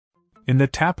In the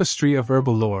tapestry of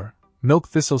herbal lore, milk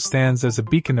thistle stands as a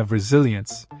beacon of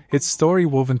resilience, its story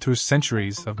woven through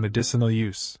centuries of medicinal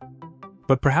use.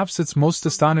 But perhaps its most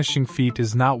astonishing feat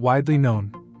is not widely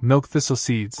known. Milk thistle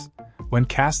seeds, when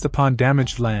cast upon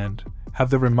damaged land, have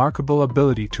the remarkable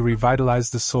ability to revitalize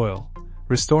the soil,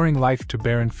 restoring life to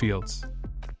barren fields.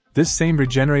 This same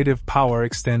regenerative power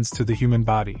extends to the human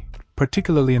body,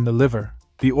 particularly in the liver,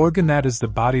 the organ that is the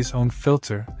body's own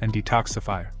filter and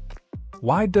detoxifier.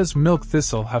 Why does milk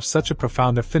thistle have such a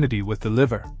profound affinity with the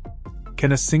liver?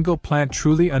 Can a single plant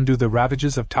truly undo the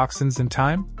ravages of toxins in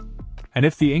time? And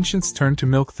if the ancients turned to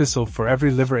milk thistle for every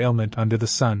liver ailment under the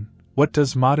sun, what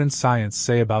does modern science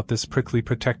say about this prickly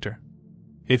protector?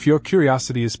 If your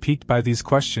curiosity is piqued by these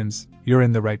questions, you're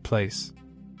in the right place.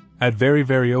 At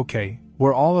Very OK,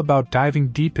 we're all about diving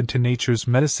deep into nature's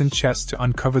medicine chest to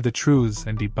uncover the truths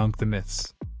and debunk the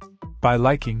myths. By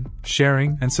liking,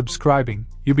 sharing, and subscribing,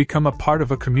 you become a part of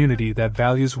a community that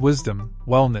values wisdom,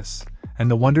 wellness, and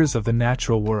the wonders of the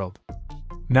natural world.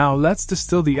 Now let's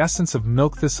distill the essence of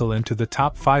milk thistle into the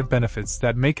top 5 benefits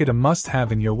that make it a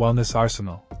must-have in your wellness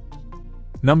arsenal.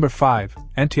 Number 5.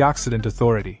 Antioxidant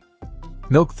authority.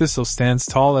 Milk thistle stands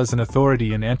tall as an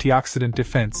authority in antioxidant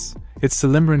defense, its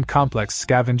Silymarin complex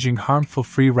scavenging harmful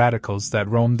free radicals that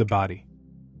roam the body.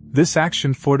 This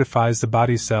action fortifies the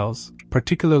body's cells,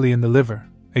 particularly in the liver,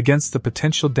 against the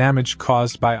potential damage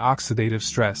caused by oxidative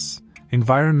stress,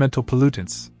 environmental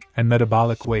pollutants, and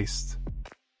metabolic waste.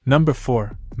 Number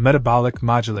 4. Metabolic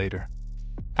modulator.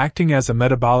 Acting as a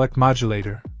metabolic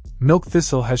modulator, milk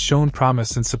thistle has shown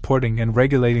promise in supporting and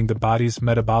regulating the body's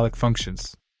metabolic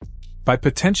functions. By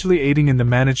potentially aiding in the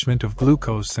management of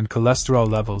glucose and cholesterol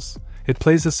levels, it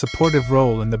plays a supportive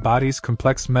role in the body's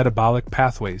complex metabolic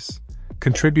pathways,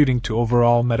 contributing to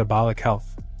overall metabolic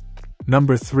health.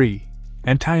 Number 3.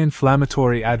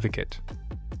 Anti-inflammatory advocate.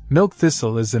 Milk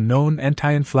thistle is a known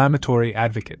anti-inflammatory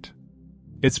advocate.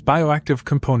 Its bioactive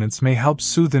components may help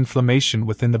soothe inflammation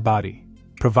within the body,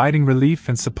 providing relief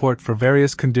and support for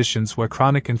various conditions where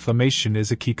chronic inflammation is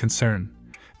a key concern,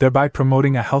 thereby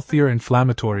promoting a healthier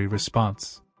inflammatory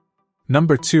response.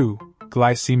 Number 2.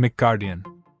 Glycemic guardian.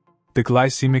 The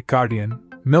glycemic guardian,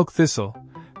 milk thistle,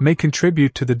 may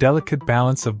contribute to the delicate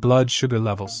balance of blood sugar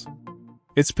levels.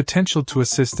 Its potential to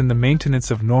assist in the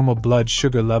maintenance of normal blood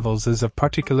sugar levels is of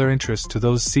particular interest to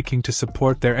those seeking to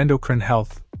support their endocrine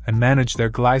health and manage their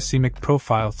glycemic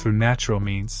profile through natural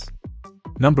means.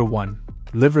 Number 1.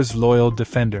 Liver's loyal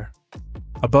defender.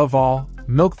 Above all,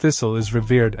 milk thistle is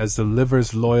revered as the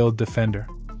liver's loyal defender.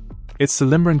 Its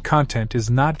Silymarin content is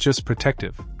not just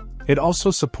protective, it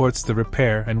also supports the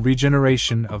repair and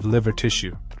regeneration of liver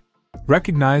tissue.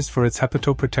 Recognized for its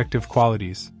hepatoprotective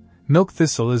qualities, milk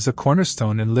thistle is a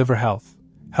cornerstone in liver health,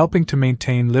 helping to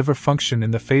maintain liver function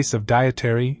in the face of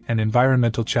dietary and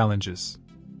environmental challenges.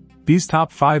 These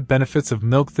top 5 benefits of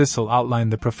milk thistle outline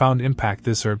the profound impact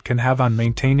this herb can have on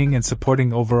maintaining and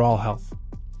supporting overall health.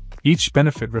 Each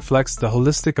benefit reflects the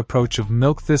holistic approach of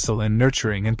milk thistle in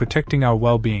nurturing and protecting our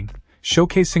well-being,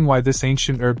 showcasing why this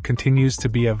ancient herb continues to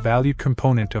be a valued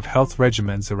component of health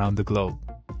regimens around the globe.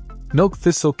 Milk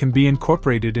thistle can be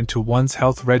incorporated into one's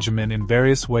health regimen in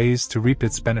various ways to reap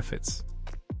its benefits.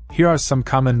 Here are some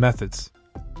common methods.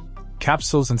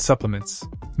 Capsules and supplements.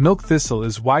 Milk thistle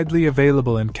is widely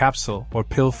available in capsule or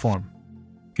pill form.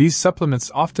 These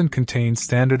supplements often contain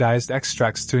standardized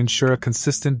extracts to ensure a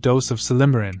consistent dose of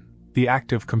Silymarin, the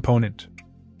active component.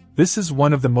 This is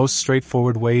one of the most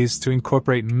straightforward ways to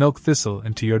incorporate milk thistle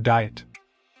into your diet.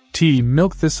 Tea.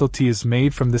 Milk thistle tea is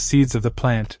made from the seeds of the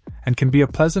plant and can be a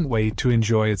pleasant way to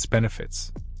enjoy its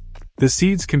benefits. The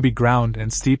seeds can be ground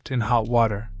and steeped in hot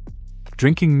water.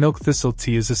 Drinking milk thistle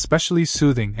tea is especially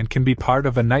soothing and can be part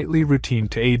of a nightly routine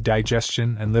to aid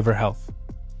digestion and liver health.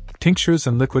 Tinctures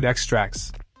and liquid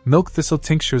extracts. Milk thistle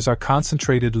tinctures are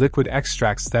concentrated liquid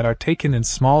extracts that are taken in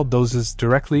small doses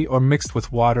directly or mixed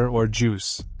with water or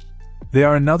juice. They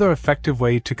are another effective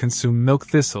way to consume milk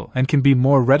thistle and can be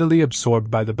more readily absorbed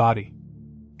by the body.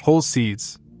 Whole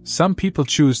seeds. Some people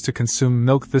choose to consume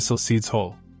milk thistle seeds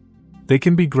whole. They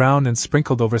can be ground and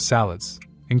sprinkled over salads,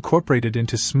 incorporated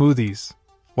into smoothies,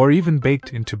 or even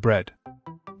baked into bread.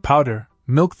 Powder.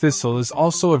 Milk thistle is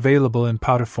also available in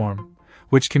powder form,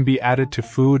 which can be added to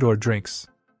food or drinks.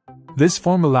 This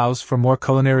form allows for more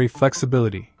culinary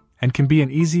flexibility and can be an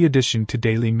easy addition to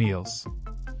daily meals.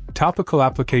 Topical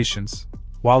applications.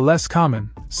 While less common,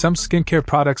 some skincare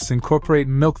products incorporate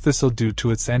milk thistle due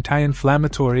to its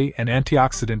anti-inflammatory and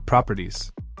antioxidant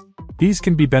properties. These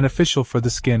can be beneficial for the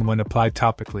skin when applied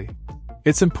topically.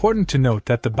 It's important to note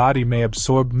that the body may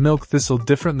absorb milk thistle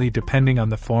differently depending on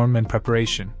the form and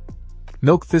preparation.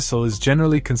 Milk thistle is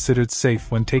generally considered safe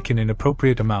when taken in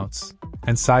appropriate amounts,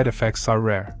 and side effects are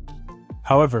rare.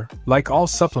 However, like all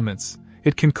supplements,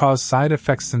 it can cause side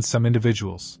effects in some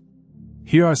individuals.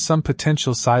 Here are some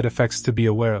potential side effects to be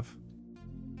aware of.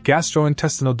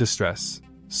 Gastrointestinal distress.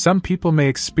 Some people may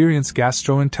experience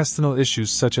gastrointestinal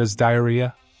issues such as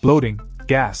diarrhea, bloating,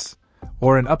 gas,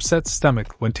 or an upset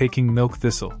stomach when taking milk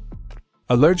thistle.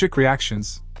 Allergic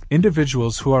reactions.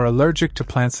 Individuals who are allergic to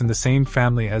plants in the same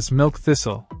family as milk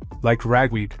thistle, like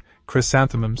ragweed,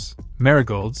 chrysanthemums,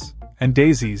 marigolds, and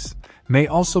daisies, may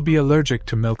also be allergic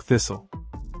to milk thistle.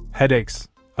 Headaches.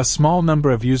 A small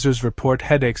number of users report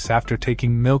headaches after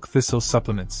taking milk thistle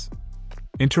supplements.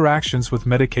 Interactions with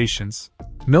medications.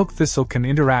 Milk thistle can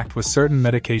interact with certain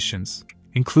medications,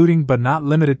 including but not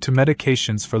limited to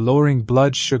medications for lowering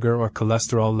blood sugar or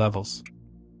cholesterol levels.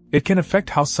 It can affect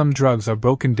how some drugs are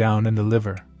broken down in the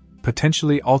liver,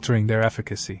 potentially altering their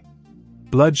efficacy.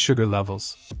 Blood sugar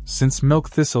levels. Since milk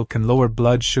thistle can lower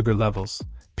blood sugar levels,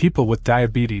 people with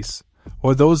diabetes,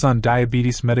 or those on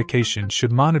diabetes medication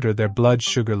should monitor their blood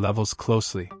sugar levels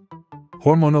closely.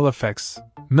 Hormonal effects.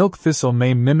 Milk thistle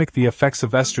may mimic the effects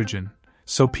of estrogen,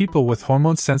 so people with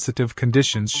hormone-sensitive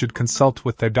conditions should consult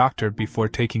with their doctor before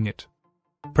taking it.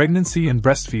 Pregnancy and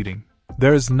breastfeeding.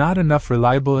 There is not enough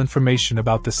reliable information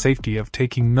about the safety of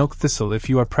taking milk thistle if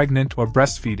you are pregnant or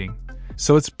breastfeeding,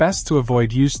 so it's best to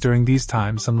avoid use during these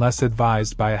times unless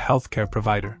advised by a healthcare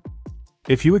provider.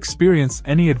 If you experience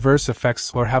any adverse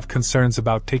effects or have concerns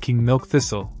about taking milk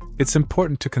thistle, it's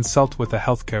important to consult with a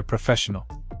healthcare professional.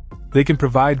 They can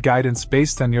provide guidance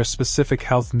based on your specific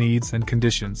health needs and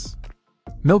conditions.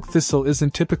 Milk thistle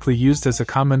isn't typically used as a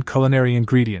common culinary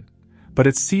ingredient, but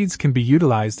its seeds can be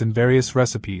utilized in various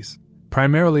recipes,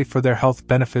 primarily for their health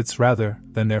benefits rather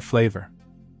than their flavor.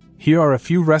 Here are a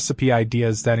few recipe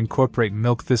ideas that incorporate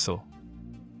milk thistle.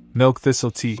 Milk thistle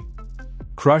tea.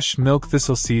 Crush milk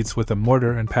thistle seeds with a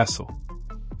mortar and pestle.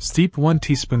 Steep 1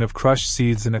 teaspoon of crushed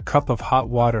seeds in a cup of hot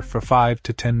water for 5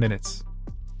 to 10 minutes.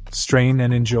 Strain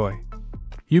and enjoy.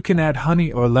 You can add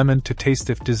honey or lemon to taste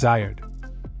if desired.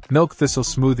 Milk thistle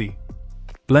smoothie.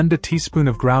 Blend a teaspoon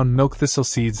of ground milk thistle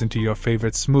seeds into your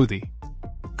favorite smoothie.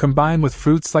 Combine with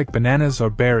fruits like bananas or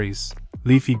berries,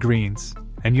 leafy greens,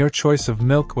 and your choice of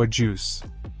milk or juice.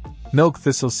 Milk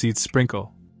thistle seed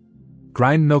sprinkle.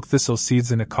 Grind milk thistle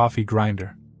seeds in a coffee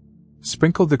grinder.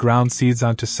 Sprinkle the ground seeds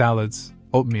onto salads,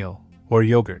 oatmeal, or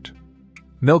yogurt.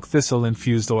 Milk thistle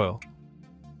infused oil.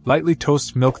 Lightly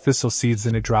toast milk thistle seeds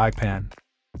in a dry pan.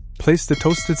 Place the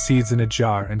toasted seeds in a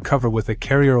jar and cover with a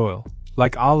carrier oil,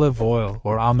 like olive oil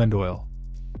or almond oil.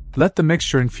 Let the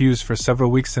mixture infuse for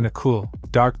several weeks in a cool,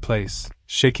 dark place,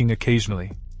 shaking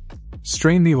occasionally.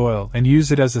 Strain the oil and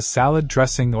use it as a salad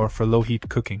dressing or for low-heat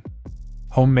cooking.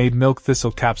 Homemade milk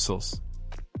thistle capsules.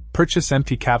 Purchase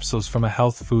empty capsules from a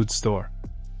health food store.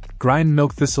 Grind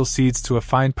milk thistle seeds to a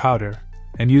fine powder,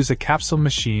 and use a capsule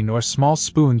machine or small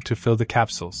spoon to fill the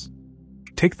capsules.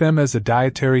 Take them as a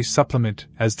dietary supplement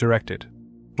as directed.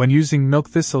 When using milk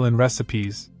thistle in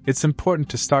recipes, it's important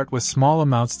to start with small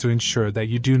amounts to ensure that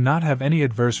you do not have any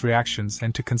adverse reactions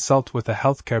and to consult with a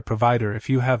healthcare provider if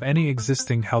you have any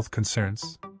existing health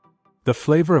concerns. The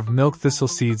flavor of milk thistle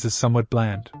seeds is somewhat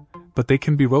bland, but they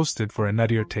can be roasted for a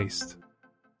nuttier taste.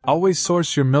 Always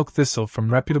source your milk thistle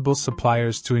from reputable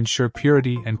suppliers to ensure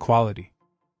purity and quality.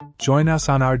 Join us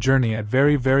on our journey at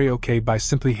Very OK by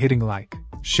simply hitting like,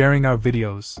 sharing our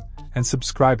videos, and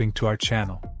subscribing to our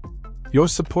channel. Your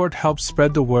support helps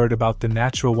spread the word about the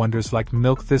natural wonders like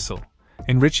milk thistle,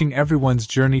 enriching everyone's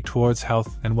journey towards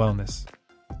health and wellness.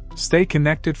 Stay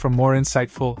connected for more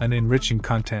insightful and enriching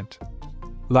content.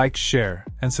 Like, share,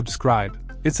 and subscribe.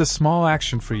 It's a small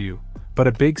action for you, but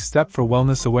a big step for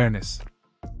wellness awareness.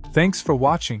 Thanks for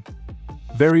watching.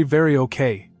 Very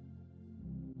OK.